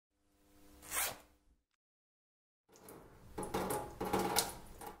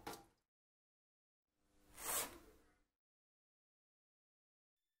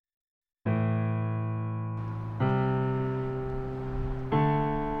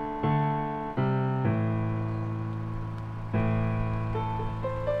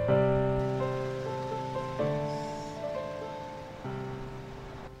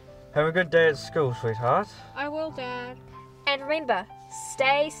Have a good day at school, sweetheart. I will, Dad. And remember,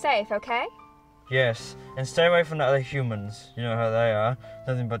 stay safe, okay? Yes, and stay away from the other humans. You know how they are.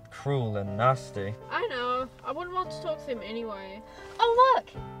 Nothing but cruel and nasty. I know. I wouldn't want to talk to him anyway. Oh look!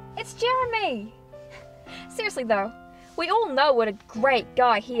 It's Jeremy! Seriously though, we all know what a great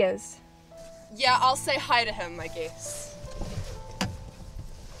guy he is. Yeah, I'll say hi to him, I guess.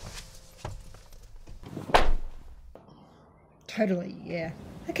 Totally, yeah.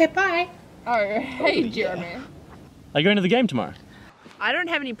 Okay, bye. Oh, hey, Jeremy. Are you going to the game tomorrow? I don't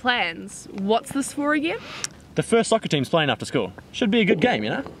have any plans. What's this for again? The first soccer team's playing after school. Should be a good game, you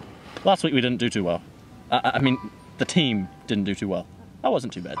know? Last week we didn't do too well. I mean, the team didn't do too well. I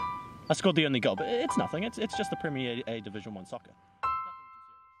wasn't too bad. I scored the only goal, but it's nothing. It's just the Premier A Division 1 soccer.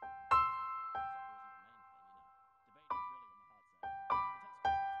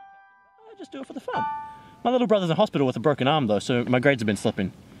 I just do it for the fun. My little brother's in hospital with a broken arm though, so my grades have been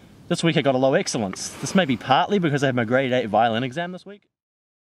slipping. This week I got a low excellence. This may be partly because I had my grade 8 violin exam this week.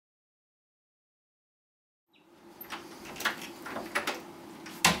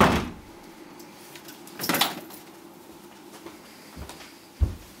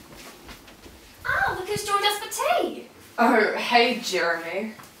 Oh, look who's joined us for tea! Oh, hey,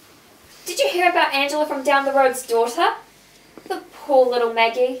 Jeremy. Did you hear about Angela from down the road's daughter? The poor little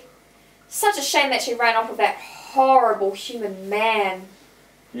Maggie. Such a shame that she ran off with that horrible human man.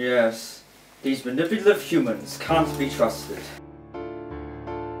 Yes, these manipulative humans can't be trusted.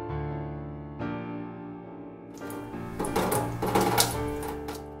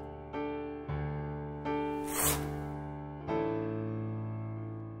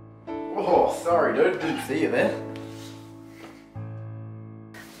 Oh, sorry dude, didn't see you there.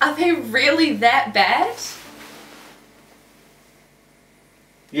 Are they really that bad?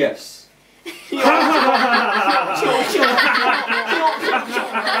 Yes.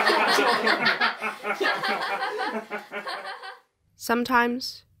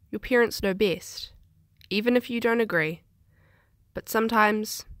 Sometimes your parents know best, even if you don't agree. But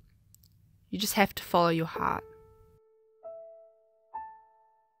sometimes you just have to follow your heart.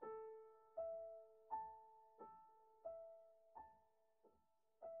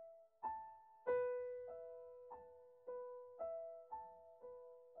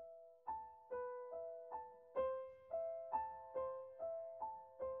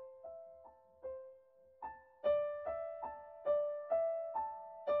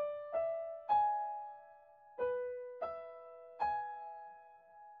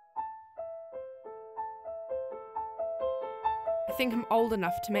 I think I'm old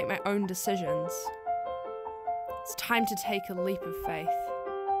enough to make my own decisions. It's time to take a leap of faith.